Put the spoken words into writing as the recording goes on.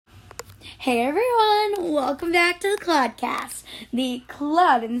Hey everyone, welcome back to the Claudcast, the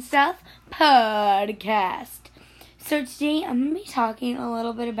Claude and Stuff podcast. So today I'm going to be talking a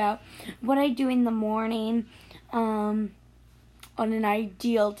little bit about what I do in the morning on an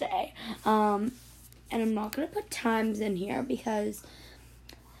ideal day. And I'm not going to put times in here because,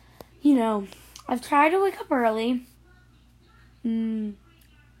 I've tried to wake up early.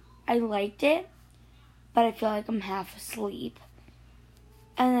 I liked it, but I feel like I'm half asleep.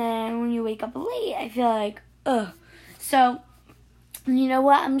 And then when you wake up late, I feel like, ugh. So, you know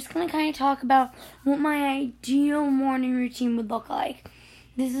what? I'm just going to kind of talk about what my ideal morning routine would look like.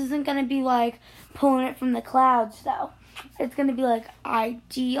 This isn't going to be like pulling it from the clouds, though. It's going to be like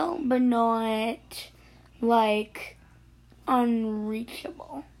ideal, but not like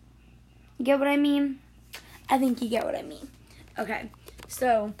unreachable. You get what I mean? I think you get what I mean. Okay,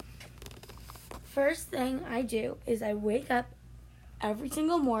 so first thing I do is I wake up every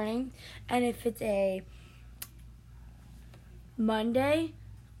single morning, and if it's a Monday,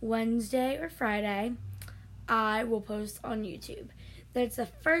 Wednesday, or Friday, I will post on YouTube. That's the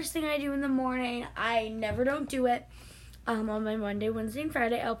first thing I do in the morning. I never don't do it. On my Monday, Wednesday, and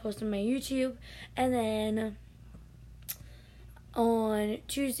Friday, I'll post on my YouTube, and then on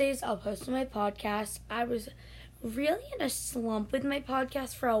Tuesdays, I'll post on my podcast. I was really in a slump with my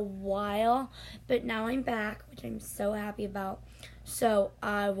podcast for a while, but now I'm back, which I'm so happy about. So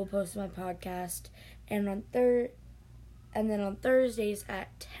I will post my podcast, and on Thursdays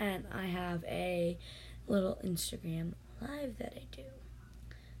at 10, I have a little Instagram live that I do.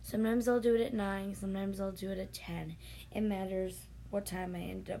 Sometimes I'll do it at 9, sometimes I'll do it at 10. It matters what time I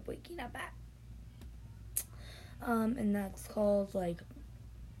end up waking up at. And that's called,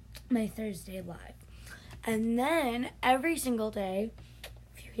 my Thursday live. And then every single day,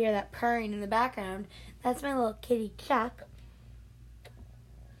 if you hear that purring in the background, that's my little kitty Chuck.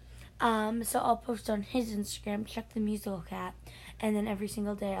 So I'll post on his Instagram, Chuck the Musical Cat, and then every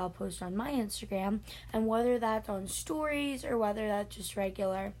single day I'll post on my Instagram, and whether that's on stories or whether that's just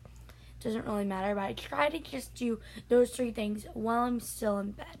regular, doesn't really matter, but I try to just do those three things while I'm still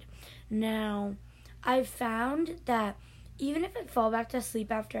in bed. Now, I've found that even if I fall back to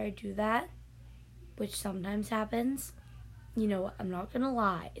sleep after I do that, which sometimes happens, you know what, I'm not gonna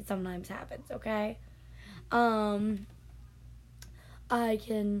lie, it sometimes happens, okay? I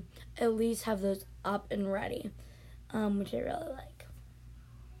can at least have those up and ready, which I really like.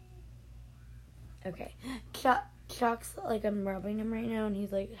 Okay, Chuck's, I'm rubbing him right now, and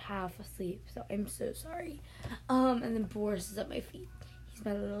he's, half asleep, so I'm so sorry. And then Boris is at my feet. He's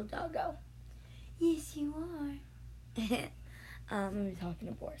my little doggo. Yes, you are. Let me talking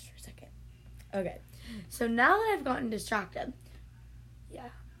to Boris for a second. Okay, so now that I've gotten distracted,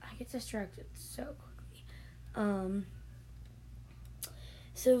 I get distracted so quickly.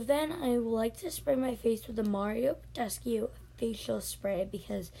 So then I like to spray my face with the Mario Badescu facial spray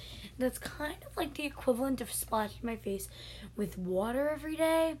because that's kind of like the equivalent of splashing my face with water every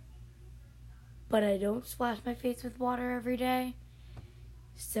day, but I don't splash my face with water every day.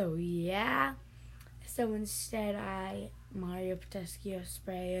 So so instead I Mario Badescu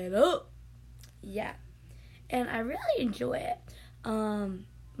spray it up. Yeah, and I really enjoy it.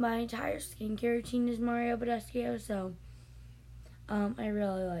 My entire skincare routine is Mario Badescu, so I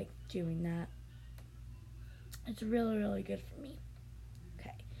really like doing that. It's really, really good for me.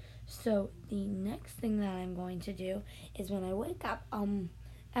 Okay, so the next thing that I'm going to do is when I wake up,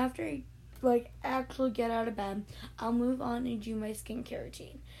 after I actually get out of bed, I'll move on and do my skincare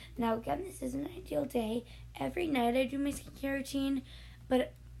routine. Now again, this is an ideal day. Every night I do my skincare routine,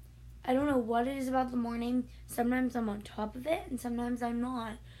 but I don't know what it is about the morning. Sometimes I'm on top of it, and sometimes I'm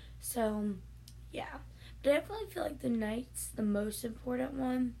not. So, yeah. But I definitely feel like the night's the most important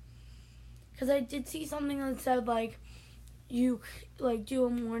one. Because I did see something that said, you, do a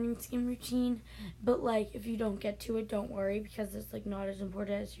morning skin routine. But, if you don't get to it, don't worry. Because it's, not as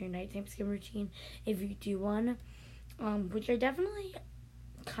important as your nighttime skin routine if you do one. Which I definitely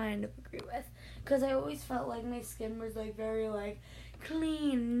kind of agree with. Because I always felt like my skin was, very,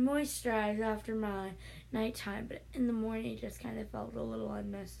 clean, moisturized after my nighttime, but in the morning it just kind of felt a little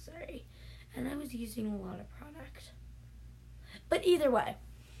unnecessary, and I was using a lot of product. But either way,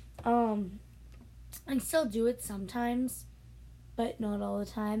 I still do it sometimes, but not all the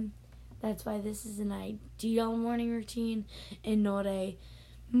time. That's why this is an ideal morning routine and not a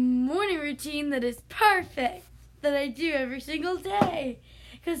morning routine that is perfect, that I do every single day.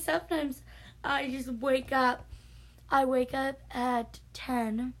 Because sometimes I just wake up at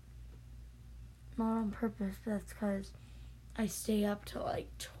 10, not on purpose, but that's because I stay up till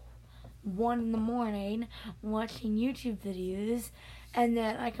 1 in the morning watching YouTube videos, And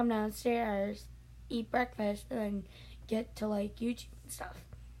then I come downstairs, eat breakfast, and then get to like YouTube and stuff.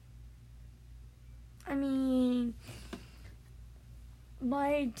 I mean,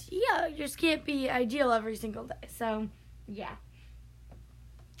 my idea just can't be ideal every single day. So, yeah.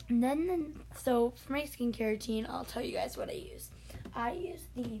 And then, so for my skincare routine, I'll tell you guys what I use. I use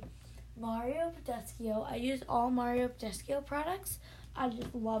the Mario Badescu. I use all Mario Badescu products. I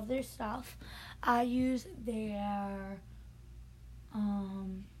just love their stuff. I use their, I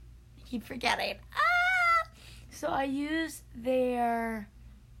keep forgetting. So I use their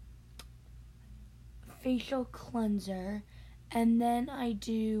facial cleanser, and then I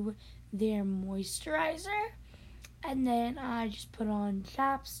do their moisturizer, and then I just put on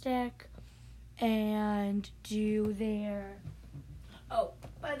chapstick and do their, oh,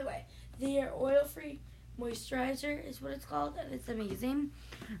 by the way, their oil-free moisturizer is what it's called, and it's amazing.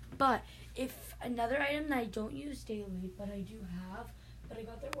 But if another item that I don't use daily, but I do have, but I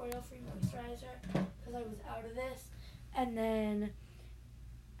got their oil-free moisturizer because I was out of this, and then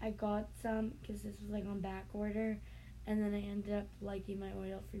I got some because this was like on back order, and then I ended up liking my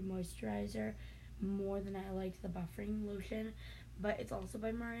oil-free moisturizer more than I liked the buffering lotion, but it's also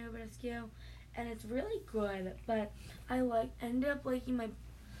by Mario Badescu, and it's really good, but I ended up liking my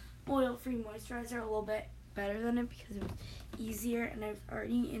oil-free moisturizer a little bit better than it because it was easier, and I was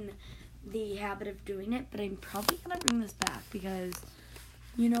already in the habit of doing it, but I'm probably going to bring this back because,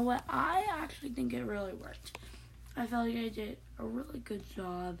 you know what, I actually think it really worked. I felt like I did a really good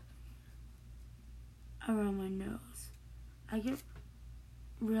job around my nose. I get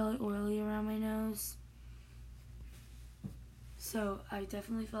really oily around my nose, so I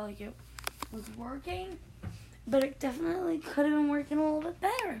definitely felt like it was working, but it definitely could have been working a little bit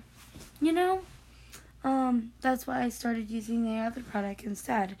better, you know? That's why I started using the other product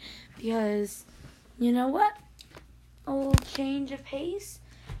instead, because, you know what? A little change of pace,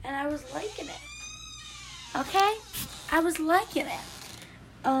 and I was liking it. Okay? I was liking it.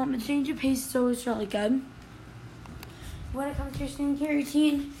 A change of pace is always really good when it comes to your skincare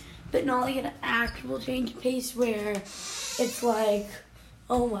routine, but not like an actual change of pace where it's like,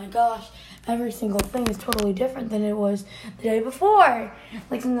 oh my gosh, every single thing is totally different than it was the day before.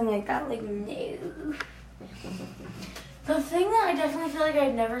 Like something like that. Like, no. The thing that I definitely feel like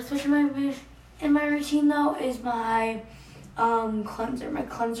I'd never switch in my routine though is my cleanser. My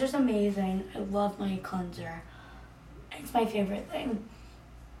cleanser's amazing. I love my cleanser. It's my favorite thing.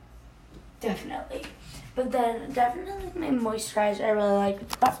 Definitely. But then definitely my moisturizer I really like.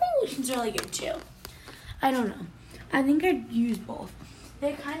 The buffering lotion's really good too. I don't know. I think I'd use both.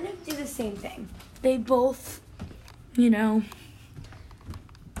 They kind of do the same thing. They both, you know,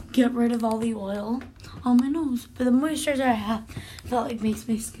 get rid of all the oil on my nose. But the moisturizer I have felt like makes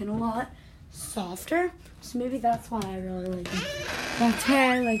my skin a lot softer. So maybe that's why I really like it. That's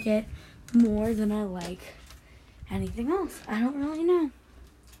why I like it more than I like anything else. I don't really know.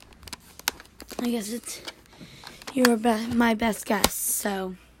 I guess it's my best guess.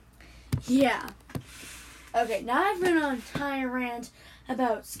 So, yeah. Okay, now I've been on an entire rant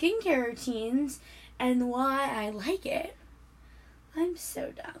about skincare routines and why I like it. I'm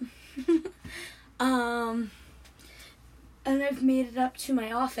so dumb. And I've made it up to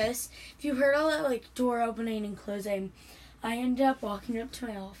my office. If you heard all that like door opening and closing, I ended up walking up to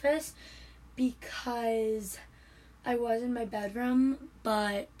my office because I was in my bedroom,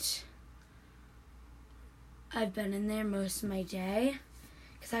 but I've been in there most of my day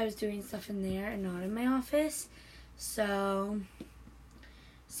because I was doing stuff in there and not in my office. So,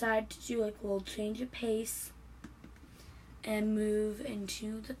 decided to do like a little change of pace and move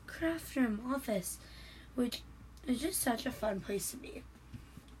into the craft room office, which is just such a fun place to be.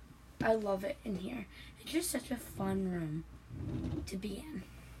 I love it in here. It's just such a fun room to be in.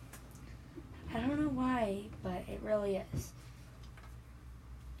 I don't know why, but it really is.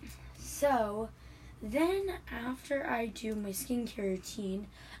 So, then after I do my skincare routine,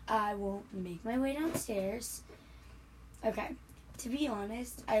 I will make my way downstairs. Okay, to be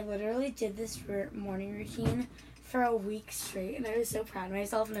honest, I literally did this morning routine for a week straight, and I was so proud of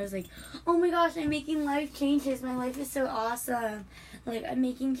myself, and I was like, oh my gosh, I'm making life changes. My life is so awesome. Like, I'm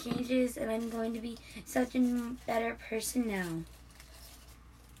making changes, and I'm going to be such a better person now.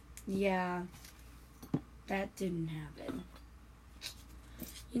 Yeah, that didn't happen.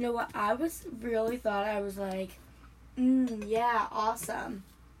 You know what? I thought I was like, yeah, awesome.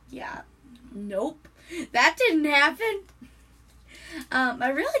 Yeah, nope. That didn't happen. I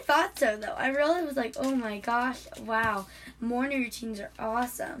really thought so, though. I really was like, oh my gosh, wow. Morning routines are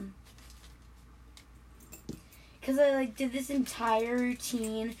awesome. Because I did this entire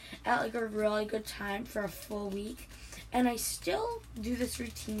routine at a really good time for a full week. And I still do this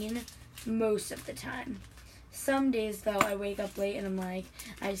routine most of the time. Some days, though, I wake up late and I'm like,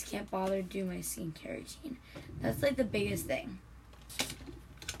 I just can't bother to do my skincare routine. That's like the biggest thing.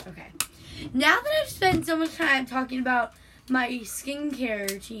 Okay. Now that I've spent so much time talking about my skincare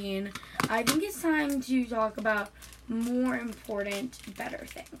routine, I think it's time to talk about more important, better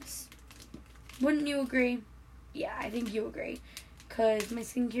things. Wouldn't you agree? Yeah, I think you agree. Because my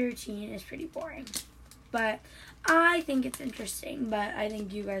skincare routine is pretty boring. But I think it's interesting. But I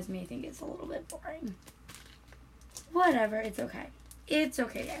think you guys may think it's a little bit boring. Whatever, it's okay. It's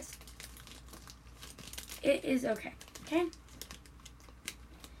okay, guys. It is okay. Okay?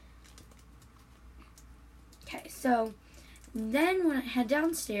 Okay, so then when I head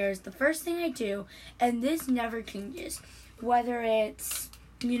downstairs, the first thing I do, and this never changes, whether it's,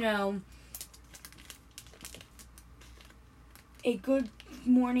 a good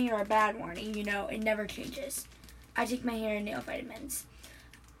morning or a bad morning, it never changes. I take my hair and nail vitamins.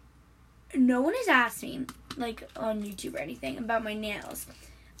 No one has asked me, like, on YouTube or anything, about my nails,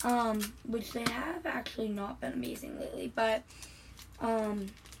 which they have actually not been amazing lately, but,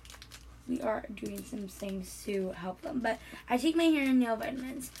 we are doing some things to help them. But I take my hair and nail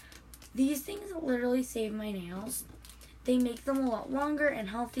vitamins. These things literally save my nails. They make them a lot longer and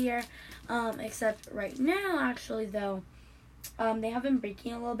healthier, except right now, actually, though, they have been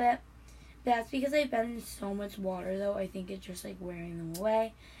breaking a little bit. That's because I've been in so much water, though. I think it's just, like, wearing them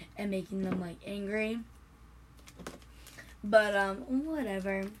away and making them, like, angry. But,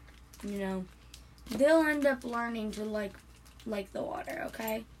 whatever. They'll end up learning to, like the water,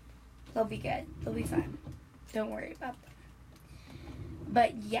 okay? They'll be good. They'll be fine. Don't worry about them.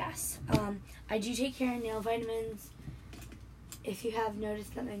 But, yes, I do take hair and nail vitamins. If you have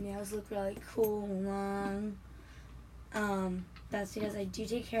noticed that my nails look really cool and long, that's because I do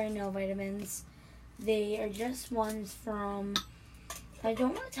take hair and nail vitamins. They are just ones from, I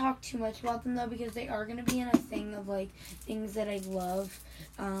don't want to talk too much about them, though, because they are going to be in a thing of, like, things that I love,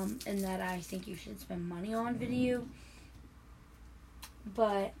 and that I think you should spend money on video.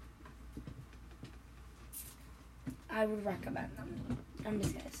 But I would recommend them. I'm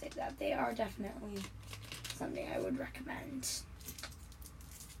just going to say that. They are definitely something I would recommend.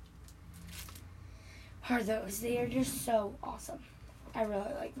 Are those. They are just so awesome. I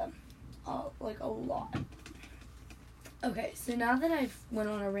really like them. Like, a lot. Okay, so now that I've went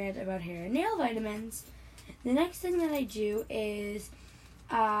on a rant about hair and nail vitamins, the next thing that I do is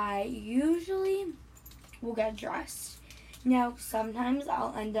I usually will get dressed. Now, sometimes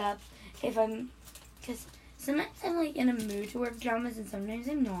I'll end up, because sometimes I'm, like, in a mood to wear pajamas, and sometimes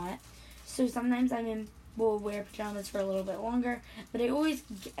I'm not. So sometimes will wear pajamas for a little bit longer, but I always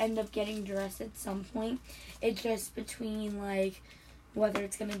end up getting dressed at some point. It's just between, like, whether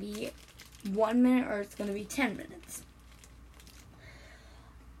it's going to be 1 minute or it's going to be 10 minutes.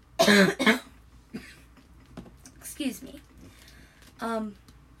 Excuse me.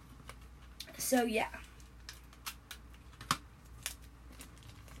 So, yeah.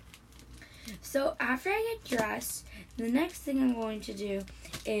 So, after I get dressed, the next thing I'm going to do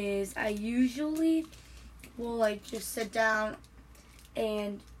is I usually will, like, just sit down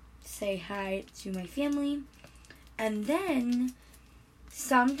and say hi to my family. And then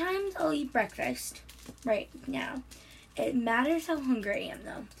sometimes I'll eat breakfast right now. It matters how hungry I am,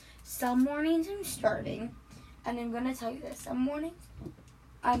 though. Some mornings I'm starving, and I'm going to tell you this. Some mornings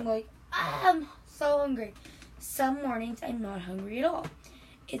I'm like, I'm so hungry. Some mornings I'm not hungry at all.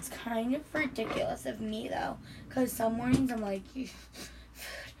 It's kind of ridiculous of me, though, because some mornings I'm like,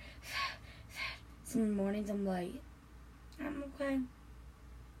 some mornings I'm like, I'm okay.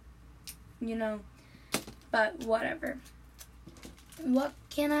 But whatever. What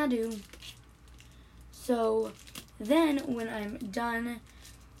can I do? So then when I'm done,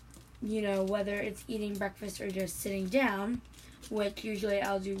 whether it's eating breakfast or just sitting down, which usually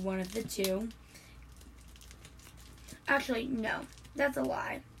I'll do one of the two. Actually, no, that's a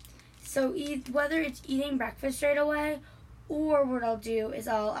lie. So whether it's eating breakfast right away, or what I'll do is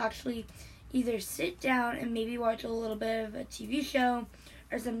I'll actually either sit down and maybe watch a little bit of a TV show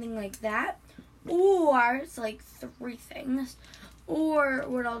or something like that, or it's like 3 things. Or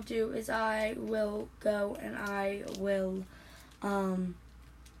what I'll do is I will go and I will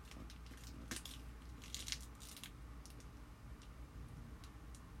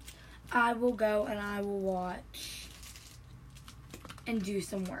watch and do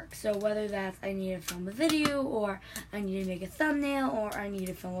some work. So whether that's I need to film a video, or I need to make a thumbnail, or I need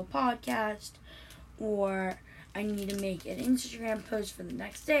to film a podcast, or I need to make an Instagram post for the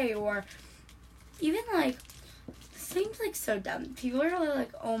next day, or even like seems like so dumb. People are really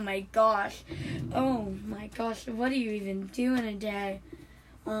like, oh my gosh, what do you even do in a day?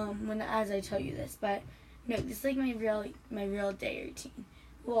 As I tell you this, but no, this is like my real day routine.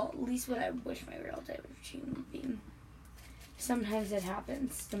 Well, at least what I wish my real day routine would be. Sometimes it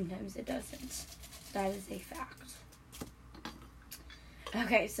happens, sometimes it doesn't. That is a fact.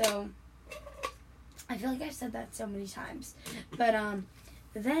 Okay, so I feel like I've said that so many times, but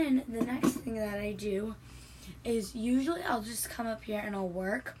then the next thing that I do is usually I'll just come up here and I'll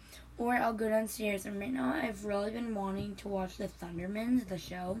work, or I'll go downstairs. And right now I've really been wanting to watch the Thundermans, the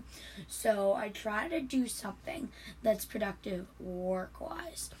show, so I try to do something that's productive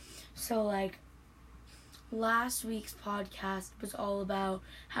work-wise. So like last week's podcast was all about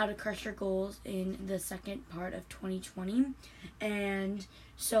how to crush your goals in the second part of 2020, and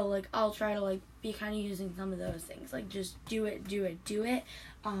so like I'll try to like be kind of using some of those things, like just do it.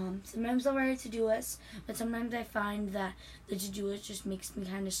 Sometimes I'll write a to-do list, but sometimes I find that the to-do list just makes me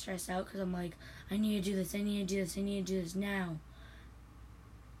kind of stressed out because I'm like, I need to do this now,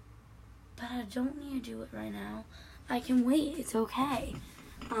 but I don't need to do it right now. I can wait. It's okay.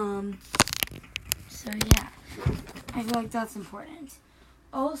 So yeah, I feel like that's important.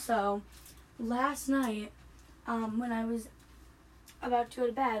 Also, last night, when I was about to go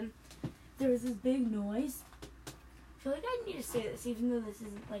to bed, there was this big noise. I feel like I need to say this, even though this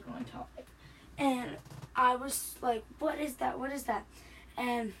isn't like on topic. And I was like, what is that?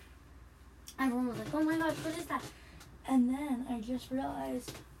 And everyone was like, oh my gosh, what is that? And then I just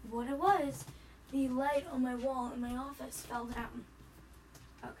realized what it was. The light on my wall in my office fell down.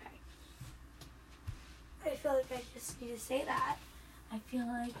 Okay. I feel like I just need to say that. I feel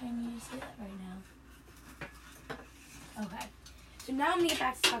like I need to say that right now. Okay. So now I'm going to get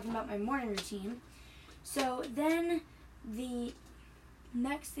back to talking about my morning routine. So then the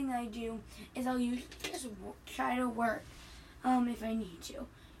next thing I do is I'll usually just try to work if I need to.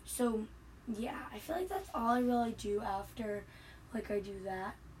 So yeah, I feel like that's all I really do after I do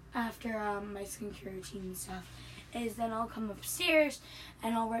that. After my skincare routine and stuff. Is then I'll come upstairs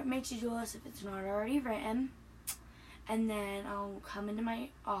and I'll write my to-do list if it's not already written, and then I'll come into my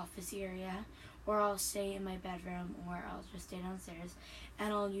office area, or I'll stay in my bedroom, or I'll just stay downstairs,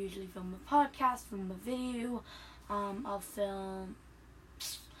 and I'll usually film a podcast, film a video, I'll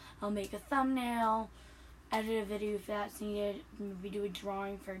make a thumbnail, edit a video if that's needed, maybe do a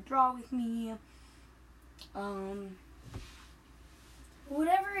drawing for a Draw With Me,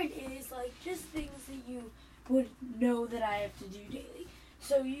 whatever it is, like just things that you would know that I have to do daily.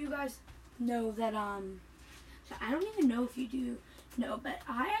 So you guys know that, so I don't even know if you do know, but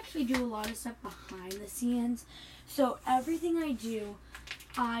I actually do a lot of stuff behind the scenes. So everything I do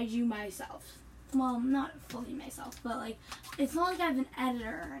myself. Well, not fully myself, but like, it's not like I have an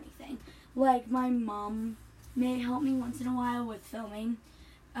editor or anything. Like, my mom may help me once in a while with filming.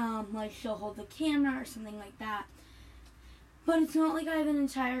 Like, she'll hold the camera or something like that. But it's not like I have an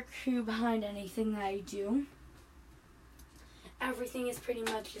entire crew behind anything that I do. Everything is pretty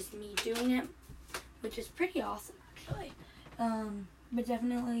much just me doing it, which is pretty awesome, actually. But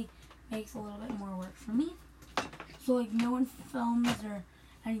definitely makes a little bit more work for me. So, like, no one films or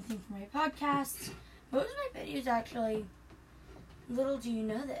anything for my podcasts. Most of my videos, actually, little do you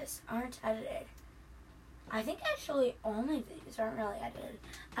know this, aren't edited. I think, actually, all my videos aren't really edited.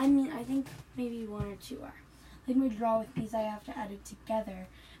 I mean, I think maybe one or two are. Like my Draw With Me's I have to edit together.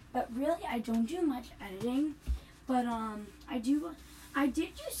 But really, I don't do much editing. But I did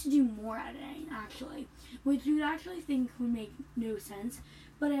used to do more editing, actually, which you would actually think would make no sense.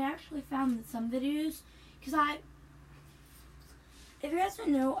 But I actually found that some videos, because if you guys don't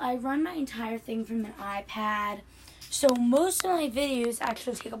know, I run my entire thing from an iPad. So most of my videos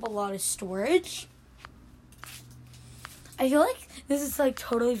actually take up a lot of storage. I feel like this is like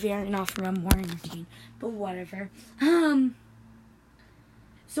totally veering off from a morning routine, but whatever.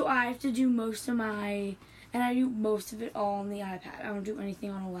 So I have to do most of my, and I do most of it all on the iPad. I don't do anything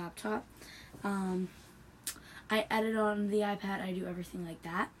on a laptop. I edit on the iPad. I do everything like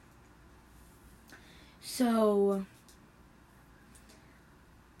that. So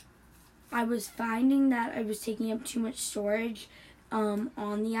I was finding that I was taking up too much storage on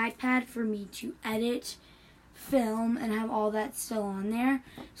the iPad for me to edit, film, and have all that still on there.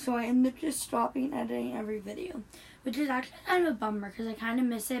 So I ended up just stopping editing every video, which is actually kind of a bummer because I kind of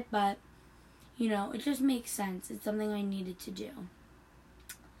miss it, but you know, it just makes sense. It's something I needed to do,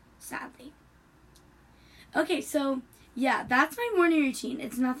 sadly. Okay, so yeah, that's my morning routine.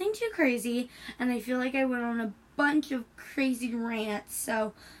 It's nothing too crazy, and I feel like I went on a bunch of crazy rants,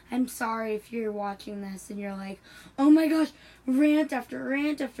 so I'm sorry if you're watching this and you're like, oh my gosh, rant after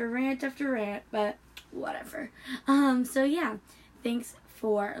rant after rant after rant, but whatever. So yeah, thanks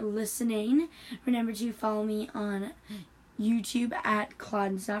for listening. Remember to follow me on YouTube at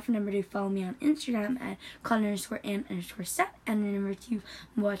Claude and Stuff. Remember to follow me on Instagram at Claude_and_Stuff. And remember to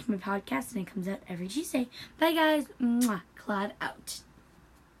watch my podcast, and it comes out every Tuesday. Bye guys. Mwah. Claude out.